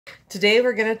Today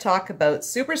we're going to talk about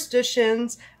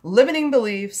superstitions, limiting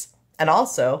beliefs, and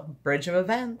also bridge of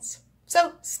events.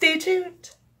 So stay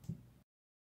tuned.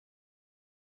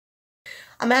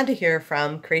 Amanda here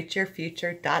from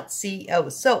createyourfuture.co.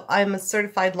 So I'm a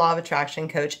certified law of attraction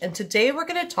coach, and today we're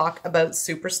going to talk about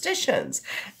superstitions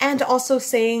and also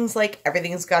sayings like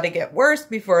everything's got to get worse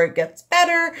before it gets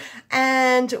better,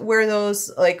 and where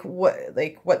those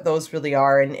what those really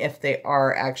are, and if they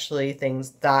are actually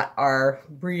things that are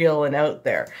real and out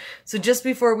there. So just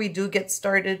before we do get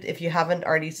started, if you haven't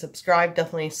already subscribed,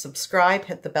 definitely subscribe,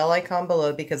 hit the bell icon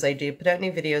below, because I do put out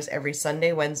new videos every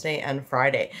Sunday, Wednesday, and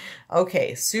Friday. Okay,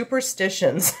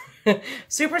 superstitions.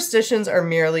 Superstitions are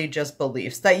merely just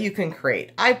beliefs that you can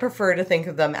create. I prefer to think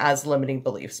of them as limiting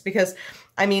beliefs because,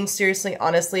 I mean, seriously,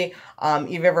 honestly,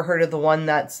 you've ever heard of the one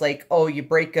that's like, oh, you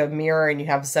break a mirror and you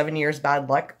have 7 years bad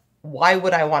luck? Why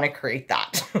would I want to create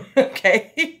that?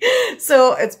 Okay.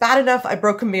 So it's bad enough I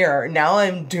broke a mirror. Now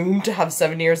I'm doomed to have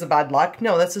 7 years of bad luck.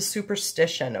 No, that's a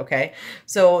superstition. Okay.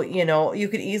 So, you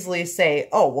could easily say,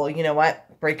 oh, well, you know what?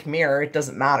 Break a mirror, it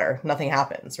doesn't matter. Nothing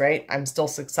happens, right? I'm still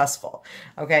successful.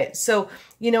 Okay. So,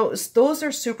 those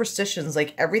are superstitions.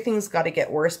 Like everything's got to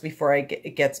get worse before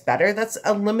it gets better. That's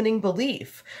a limiting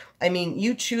belief. I mean,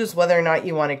 you choose whether or not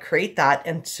you want to create that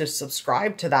and to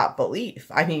subscribe to that belief.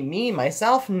 I mean, me,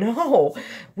 myself, no,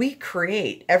 we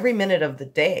create every minute of the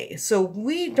day. So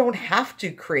we don't have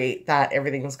to create that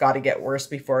everything's got to get worse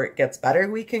before it gets better.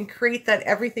 We can create that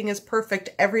everything is perfect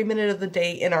every minute of the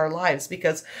day in our lives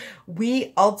because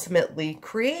we ultimately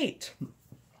create.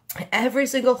 Every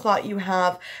single thought you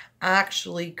have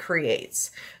actually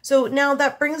creates. So now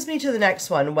that brings me to the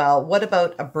next one. Well, what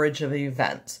about a bridge of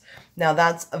events? Now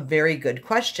that's a very good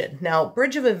question. Now,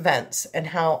 bridge of events and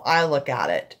how I look at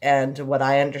it and what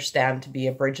I understand to be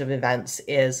a bridge of events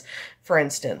is, for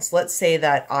instance, let's say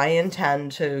that I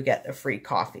intend to get a free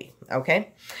coffee,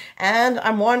 okay? And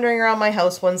I'm wandering around my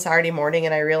house one Saturday morning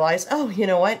and I realize, oh, you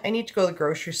know what? I need to go to the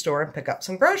grocery store and pick up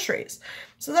some groceries.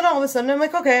 So then all of a sudden I'm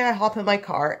like, okay, I hop in my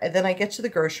car and then I get to the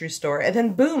grocery store and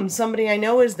then boom, somebody I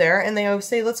know is there and they always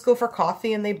say, let's go for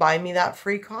coffee, and they buy me that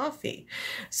free coffee.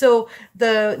 So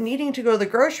the needing to go to the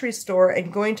grocery store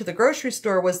and going to the grocery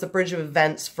store was the bridge of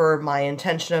events for my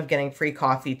intention of getting free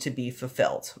coffee to be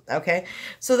fulfilled. Okay.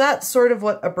 So that's sort of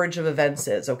what a bridge of events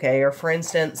is. Okay. Or for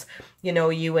instance,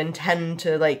 you intend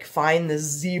to like find the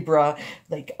zebra,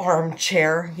 like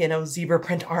armchair, zebra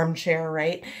print armchair,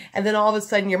 right? And then all of a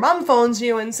sudden your mom phones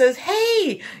you and says,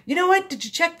 hey, you know what? Did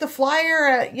you check the flyer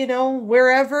at,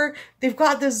 wherever? They've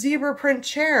got this zebra print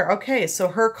chair. Okay. So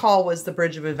her call was the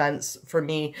bridge of events for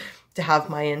me to have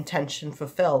my intention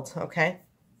fulfilled. Okay.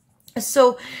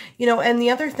 So, and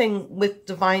the other thing with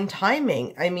divine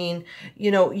timing, I mean,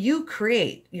 you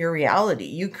create your reality.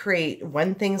 You create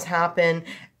when things happen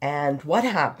and what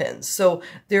happens. So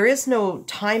there is no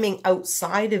timing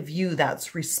outside of you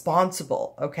that's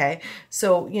responsible. Okay.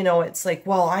 So, it's like,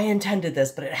 well, I intended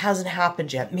this, but it hasn't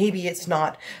happened yet. Maybe it's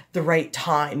not the right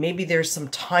time. Maybe there's some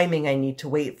timing I need to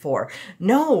wait for.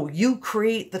 No, you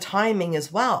create the timing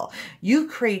as well. You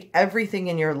create everything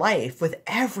in your life with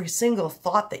every single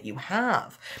thought that you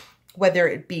have. Whether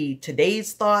it be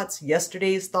today's thoughts,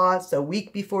 yesterday's thoughts, a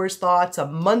week before's thoughts, a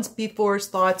month before's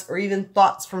thoughts, or even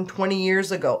thoughts from 20 years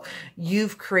ago,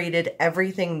 you've created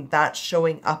everything that's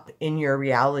showing up in your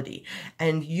reality.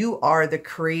 And you are the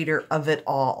creator of it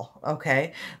all,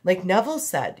 okay? Like Neville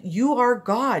said, you are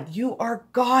God. You are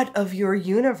God of your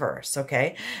universe,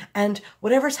 okay? And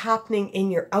whatever's happening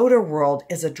in your outer world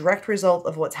is a direct result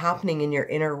of what's happening in your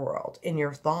inner world, in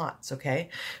your thoughts, okay?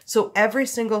 So every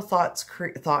single thought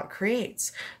creates.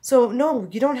 So no,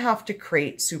 you don't have to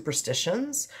create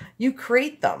superstitions. You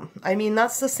create them. I mean,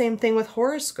 that's the same thing with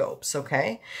horoscopes,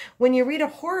 okay? When you read a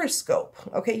horoscope,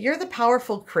 okay, you're the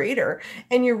powerful creator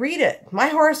and you read it. My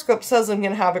horoscope says I'm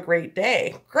going to have a great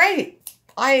day. Great.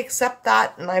 I accept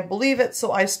that and I believe it,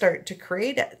 so I start to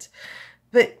create it.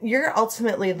 But you're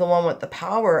ultimately the one with the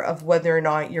power of whether or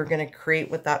not you're going to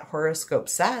create what that horoscope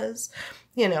says.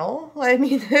 I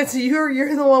mean, it's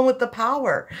you're the one with the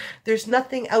power. There's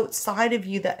nothing outside of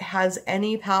you that has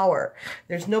any power.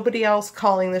 There's nobody else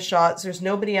calling the shots. There's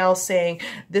nobody else saying,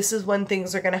 this is when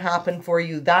things are going to happen for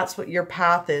you. That's what your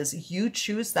path is. You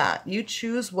choose that. You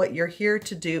choose what you're here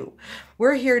to do.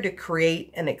 We're here to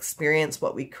create and experience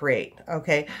what we create,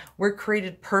 okay? We're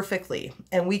created perfectly,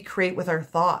 and we create with our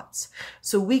thoughts.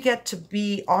 So we get to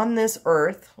be on this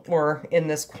earth or in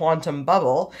this quantum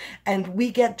bubble, and we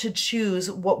get to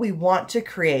choose what we want to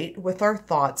create with our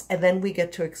thoughts, and then we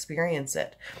get to experience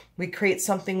it. We create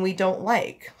something we don't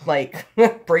like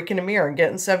breaking a mirror and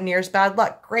getting 7 years bad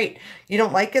luck. Great. You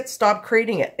don't like it? Stop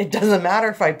creating it. It doesn't matter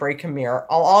if I break a mirror.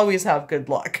 I'll always have good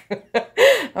luck.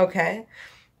 Okay?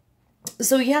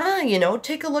 So yeah, you know,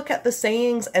 take a look at the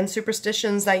sayings and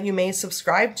superstitions that you may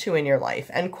subscribe to in your life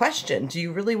and question, do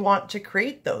you really want to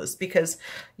create those? Because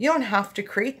you don't have to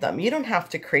create them. You don't have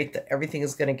to create that everything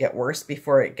is going to get worse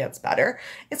before it gets better.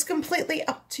 It's completely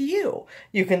up to you.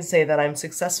 You can say that I'm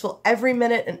successful every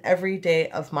minute and every day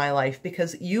of my life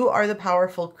because you are the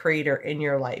powerful creator in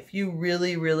your life. You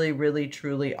really, really, really,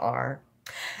 truly are.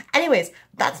 Anyways,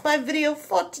 that's my video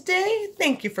for today.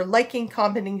 Thank you for liking,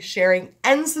 commenting, sharing,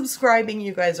 and subscribing.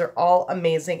 You guys are all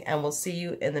amazing, and we'll see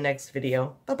you in the next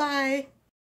video. Bye-bye.